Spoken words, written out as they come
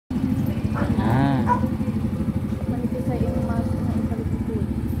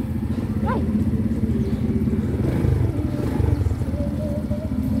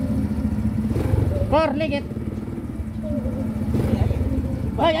Bor, ligit.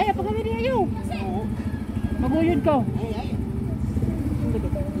 Ay, ay, pag kami niya yun. Maguyod ko.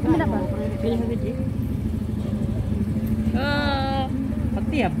 Ano na ba?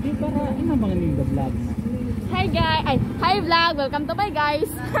 Pagtiyap, di para ina mga nila vlog na. Hi guys! Ay, hi vlog! Welcome to my guys!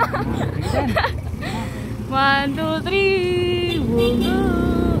 1, 2, 3!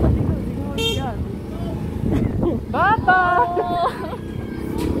 Woo! Bata!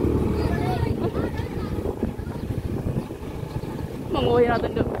 Manguwi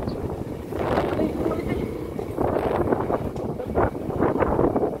natin doon.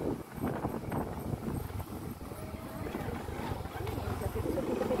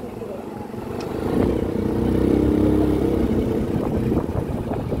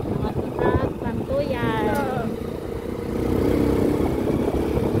 Pantuyan.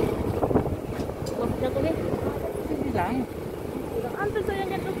 Hindi lang. Antod sa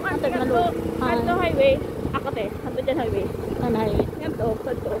yan to. Antod highway. Akate. Antod yan highway. Ano highway? Yan to.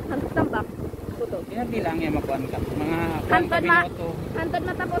 Antod tambak. Puto. Hindi lang yan makuhan ka. Mga Antod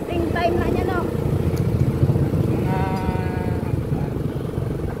matapos yung time na niya no. Mga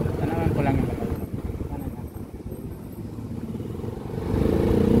tanawan ko lang yung kapal.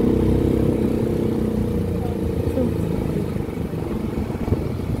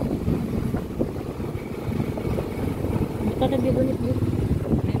 Kada bigunit bu.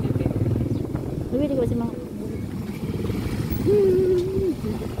 Luwi di ko si mga.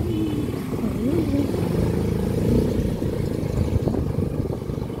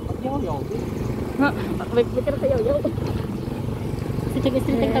 Yaw-yaw. Ha, bitir sa yaw-yaw. Si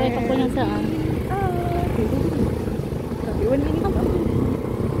tag-street ang kaway pa lang saan. Iwan ini ka ba?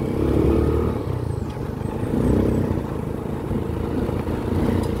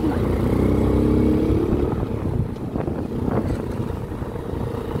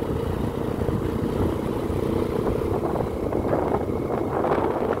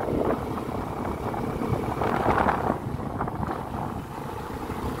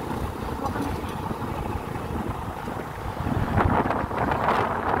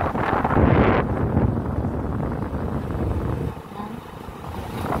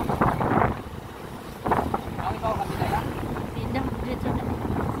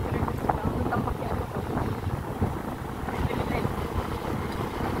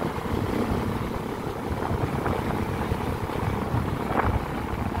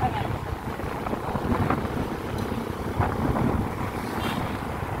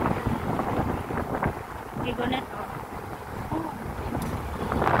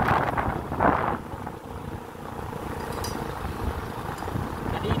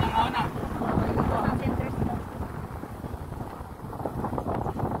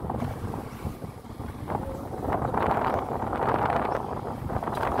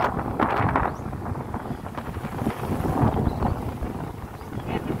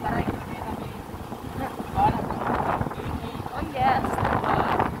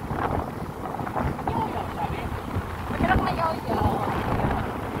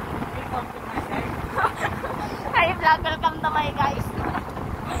 Welcome to my guys.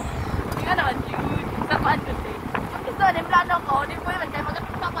 Hindi ka naman yun. Sa kuhan kasi. Ito, yung plano ko. Hindi po naman kayo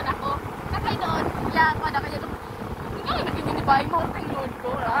magkakapan ako. Nakay doon. Yan, wala kayo doon. Hindi ka nagkikinibahin mo. Ang load ko.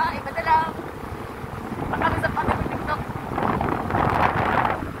 Iba na lang. Pakami sa pag-tiktok.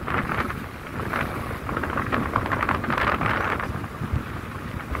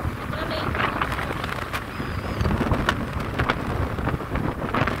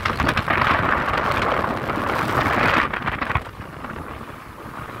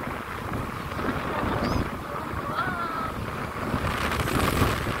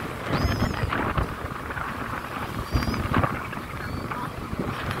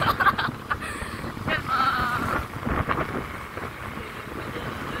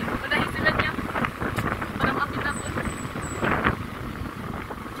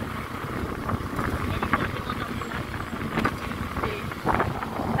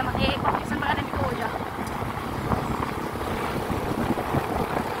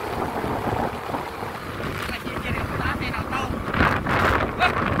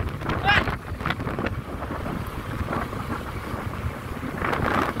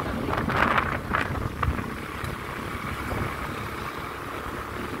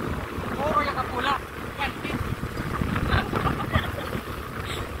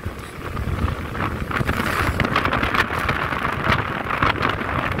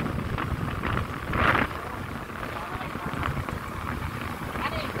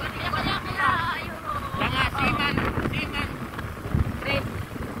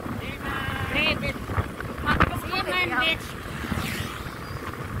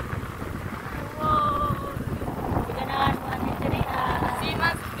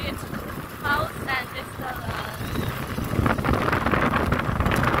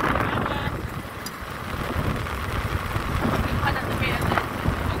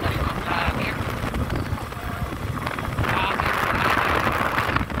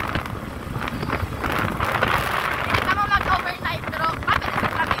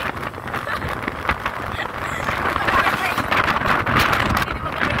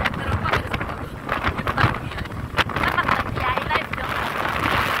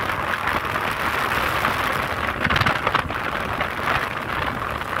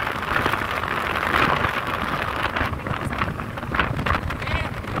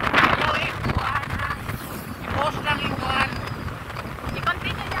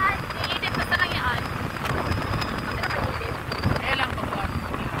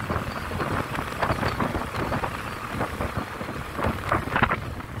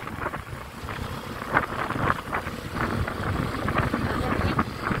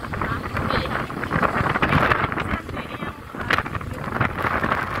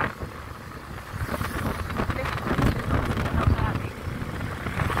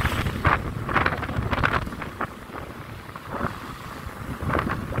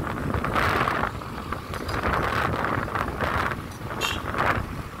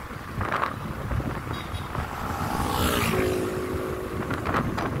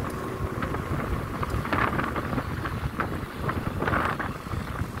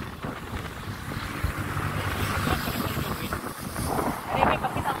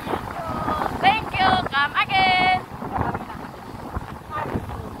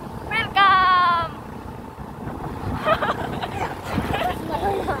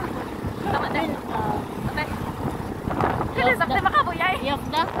 Ay, sakto makabuyay. Iyok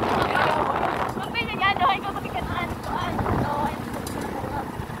na. Kung pwede niya, dohay ko magkikataan. Dohay.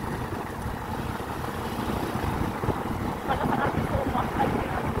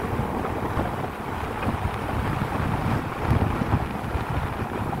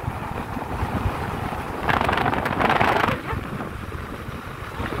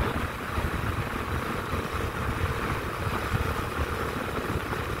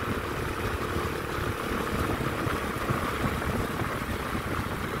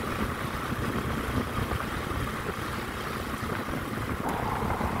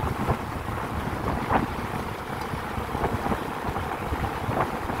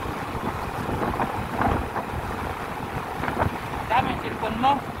 Dami yung cellphone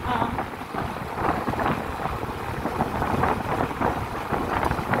mo.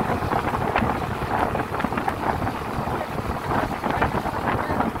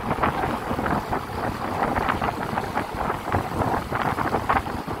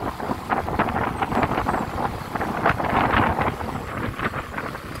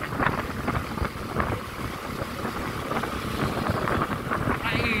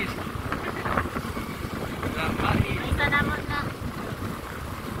 Mais. Mais. Isa naman na.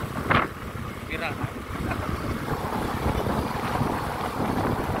 Pira.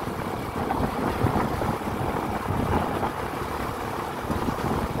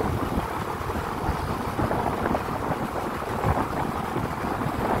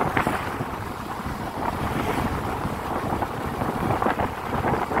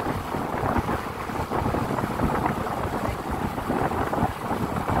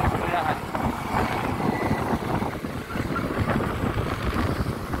 Pirahan.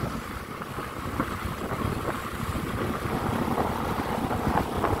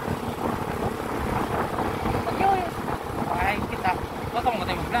 Ay, kita. Huwag ka mga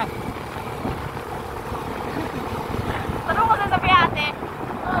tayo mag-vlog. Tanong ko sa ate.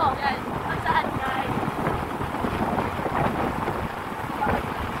 Oo, yan. Saan, guys?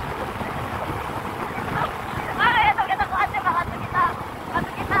 Ay, ito kita ko ate, baka ito kita.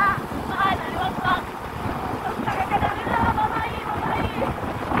 Ito kita. Mahal, aliwag pa. Sakit ka na nila, babae, babae.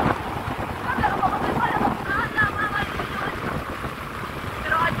 Pero ko kasi wala kong kala, babae ko yun.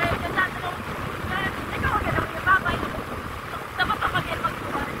 Pero ano yun, yung tatanong, ikaw ang gano'n yung babae. Dapat kapag yan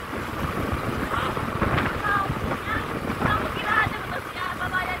magbuhay.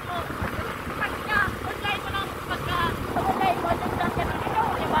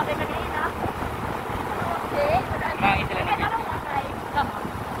 Kumain sila ng dito.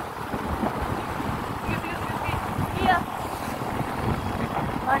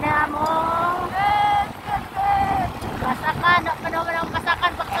 Wala mo. Kasakan. Ano mo lang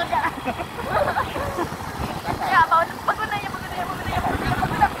kasakan. Bakso na.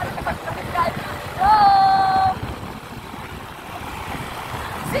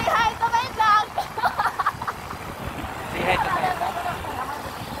 Say hi to my vlog! Say hi to tayo.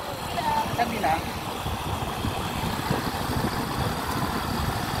 Sabi lang.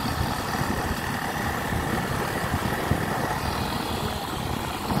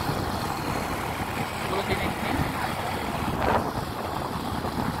 Puro tinentin.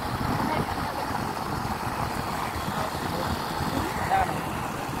 Dami.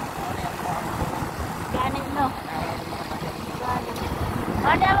 Ganit no.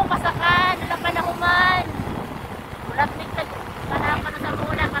 Wala mo kasakan. Wala ka na human. Wala tigtag. Wala ka na sa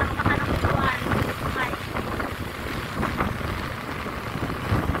muna. Parang makanang tuwan. Ay.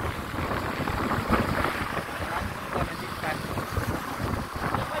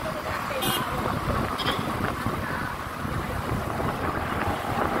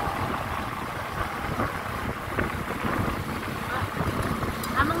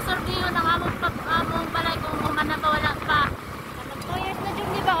 Among sorbiyo ng among balay kung human na ba wala pa. Kapag 2 years na dyan,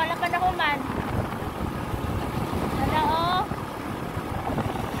 di ba? Wala pa na human. Wala oh.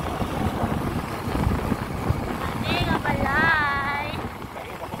 Ate nga balay.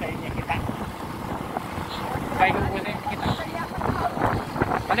 Bayo ako sa inyo kita. Bayo ko sa inyo kita.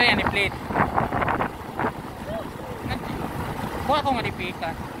 Ano yan, i-plate? Kuha ko nga di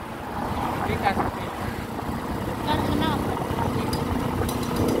pikas. Pikas. Kano na?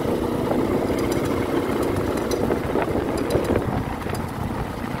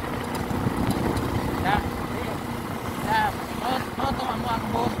 Na. Na. Moto mo ang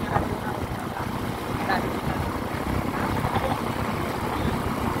boss niya.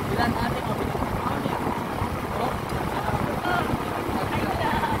 Bilan ate ko.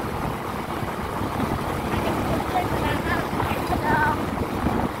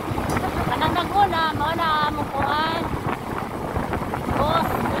 Kanang naguna, mao na among kuan. Boss,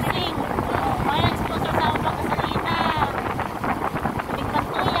 busing. May sponsor sa among gasolina.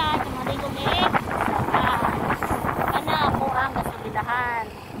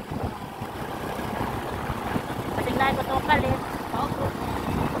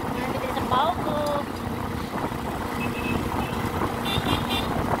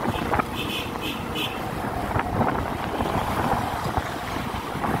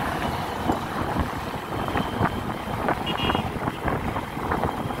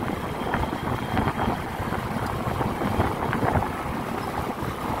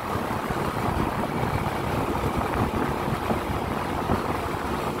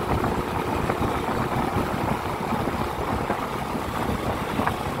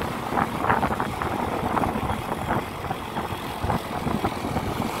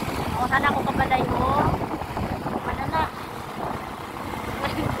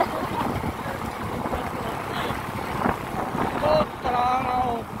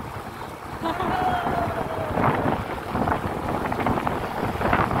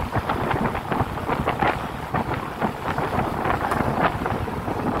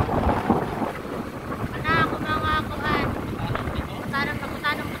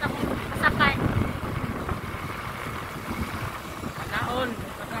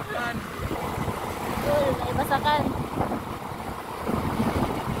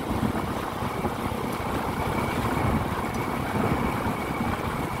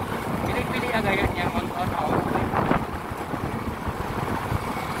 agaya niya mag-on-off.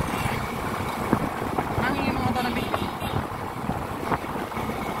 Nangingin mga ito ng bilis.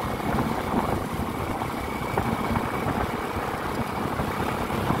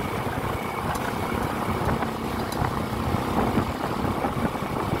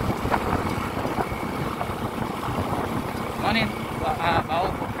 Monin, bawo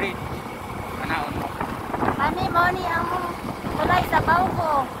ko bridge. Kanaon mo. Ani mo ni ang tulay sa baw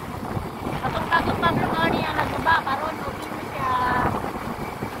ko. Atong kagong Pablo mo ni ang nagbuba karon okay na siya.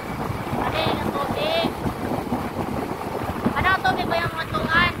 Ani ang tubig. Ano ang tubig ba yung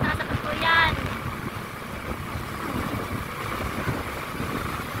matungan para sa pantuyan?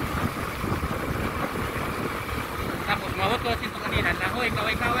 Tapos mawag ko sinto kanina na, hoy,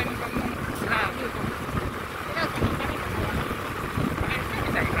 kaway-kaway mo pang lago.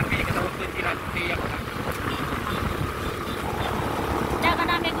 Isa, ikan pili ka tawag ko tiya ko na. Dagan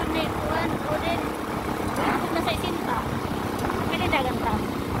namin kung na ikuan, kunin. Kung nasa isinta. Pili dagan ta.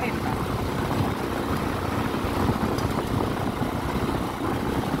 Ayun na.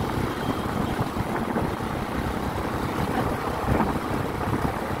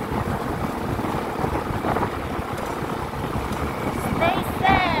 Stay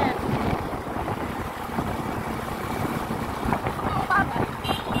safe.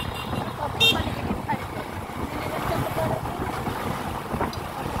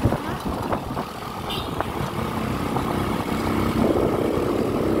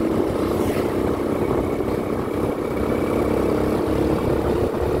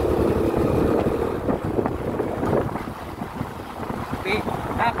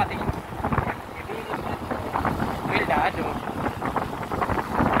 Dapat eh. Wildado.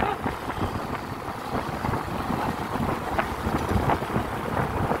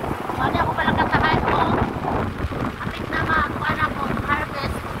 Mali ako pala katahan ko. Apit na makuha na ko.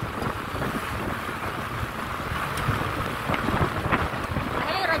 Harvest.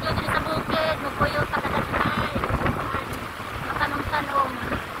 Ay, radyo din sa bukid. Magpuyo pa kagatay. Matanong-tanong.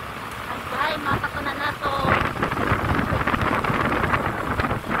 Ay, mapatunan na to.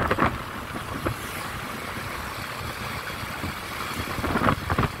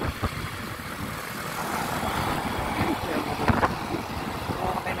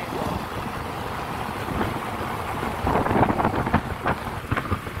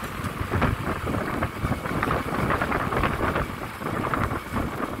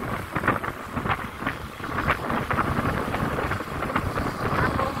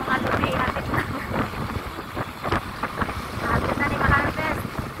 Ako mga lubi, apit na. Apit na ni ma-harvest.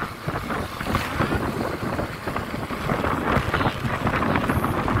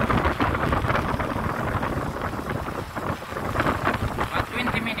 Mga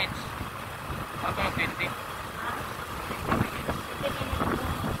 20 minutes. Ako 20.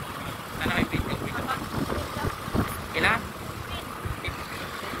 Sana kay 20. Ilan?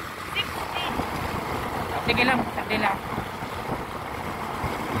 Sige lang, sakti lang.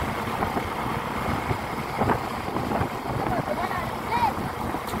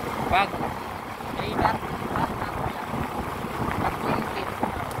 Wag. Ikat.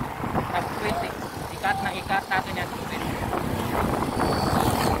 Tap 20. Ikat na ikat natin yan.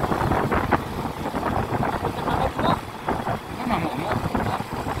 Mama mo.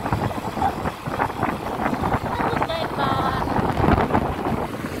 Ay, pa.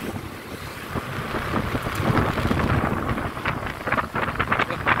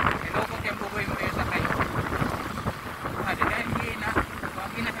 Hello ko tiyan buboy mo yung sakay. Hindi na.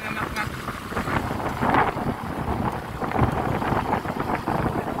 Wag na sa lamak.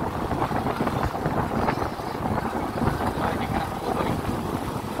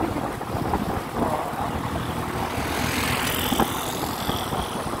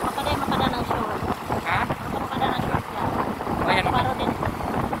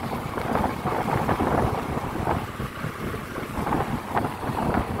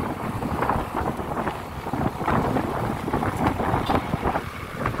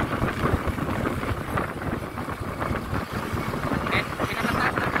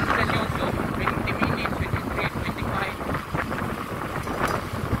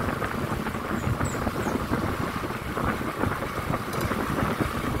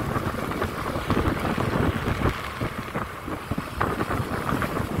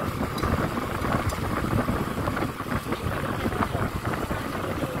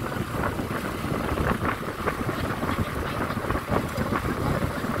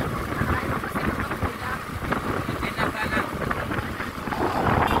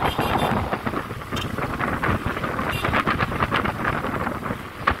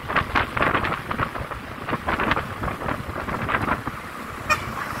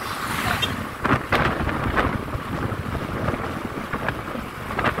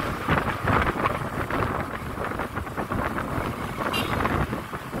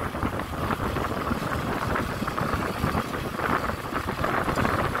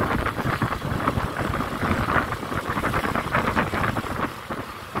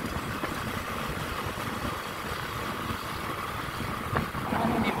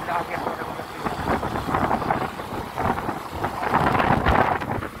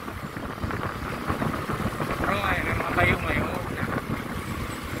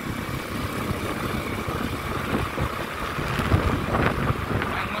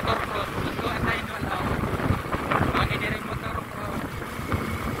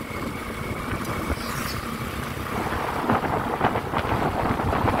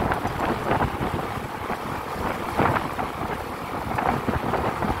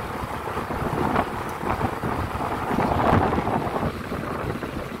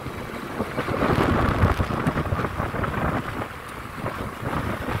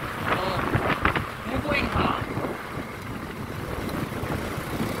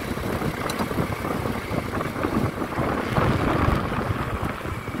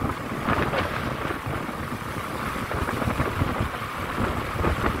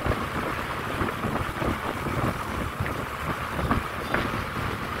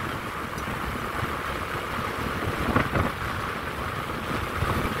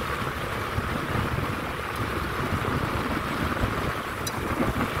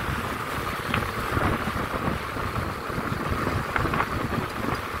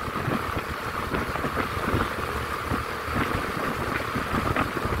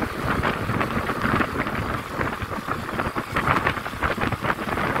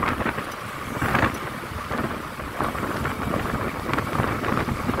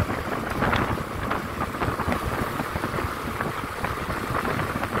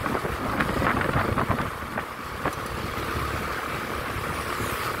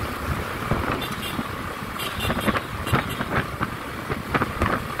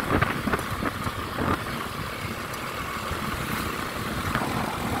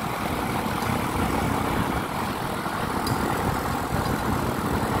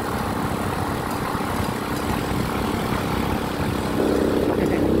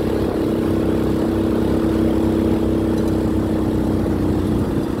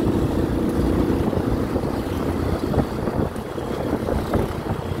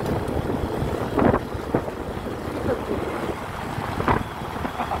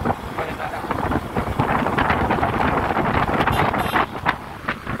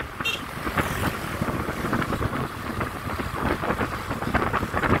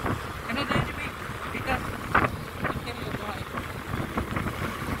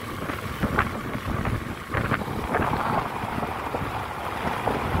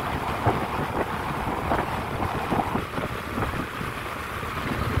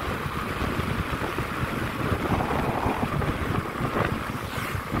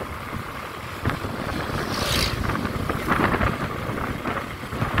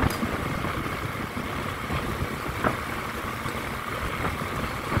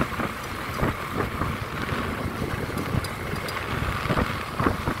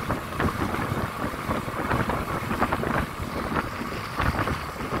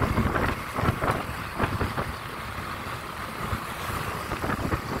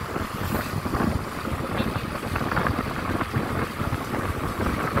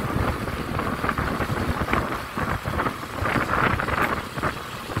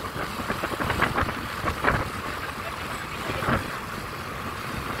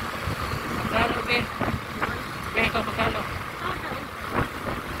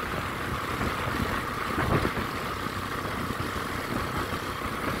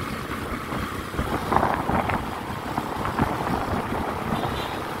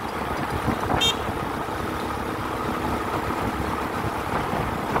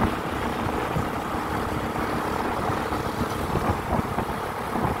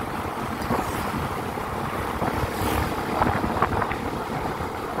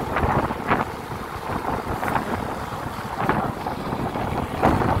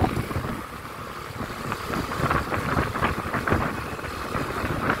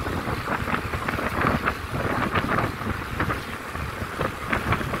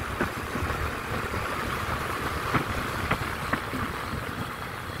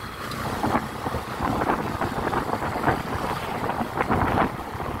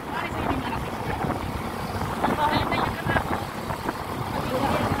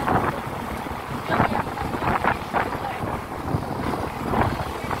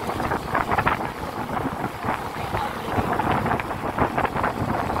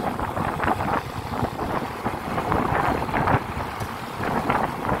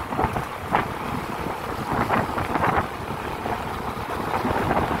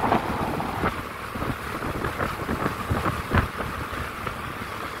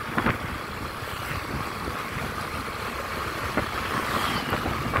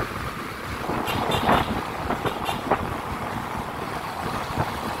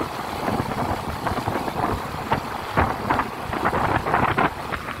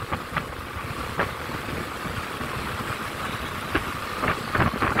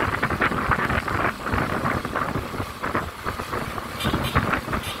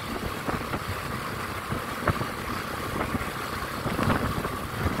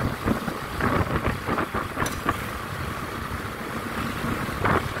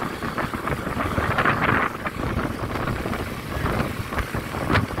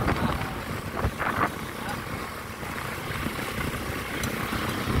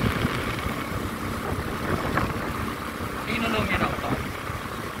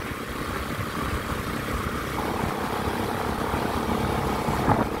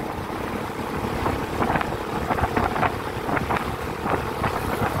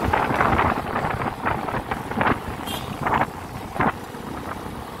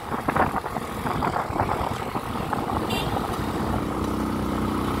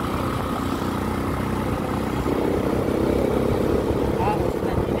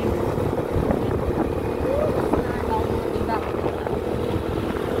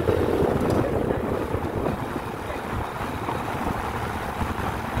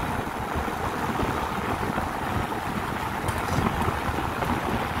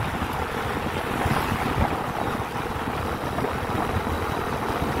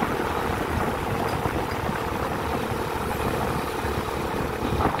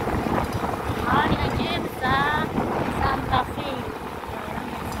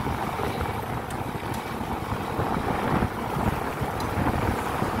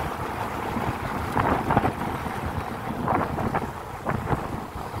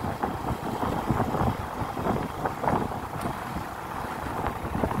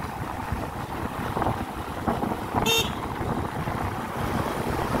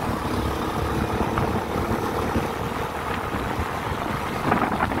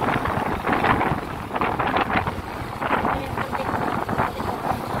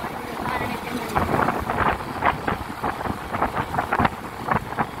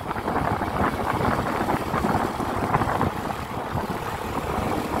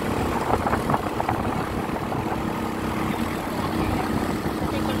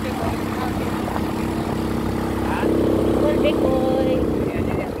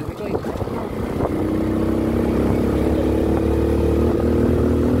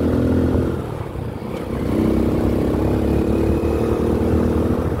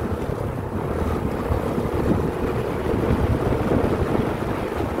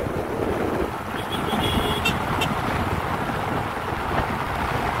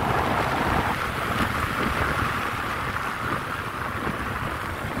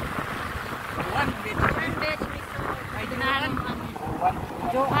 Juan, Beach. Juan Beach Resort. Ay, Dinahan kami. Juan.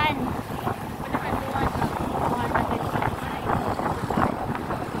 Joan. Wala ka Joan. Joan na Beach.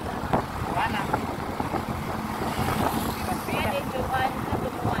 Juan ah. Pwede Joan sa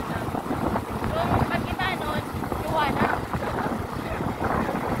Joan na. Kung pag kita nun, Joan na.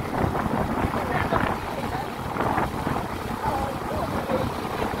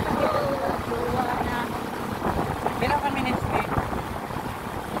 Ilan ka minutes eh?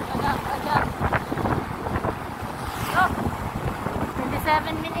 Aga. Oh,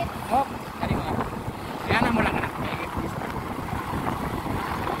 27 minutes.